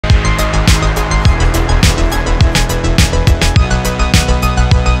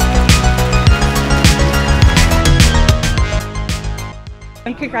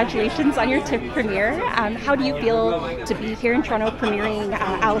congratulations on your TIFF premiere. How do you feel to be here in Toronto premiering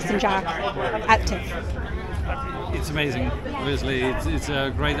Alice and Jack at TIFF? It's amazing. Obviously, it's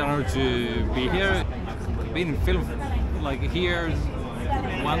a great honor to be here. Been in film like here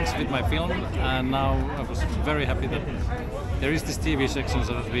once with my film, and now I was very happy that there is this TV section,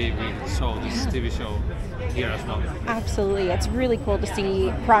 so that we saw this TV show here as well. Absolutely, it's really cool to see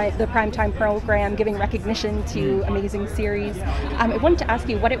the primetime program giving recognition to amazing series. I wanted to ask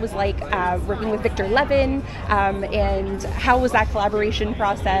you what it was like working with Victor Levin, and how was that collaboration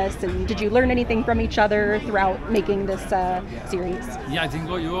process, and did you learn anything from each other throughout making this series? Yeah, I think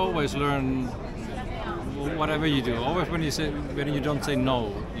you always learn. Whatever you do, always when you don't say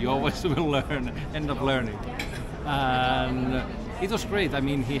no, you always will end up learning. And it was great. I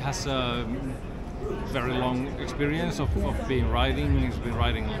mean, he has a very long experience of being writing. He's been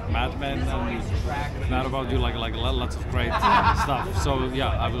writing like Mad Men and Mad About You, like lots of great stuff. So yeah,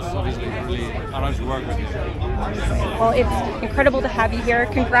 I was obviously really honored to work with him. Well, it's incredible to have you here.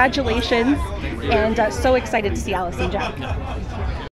 Congratulations, and so excited to see Alice and Jack.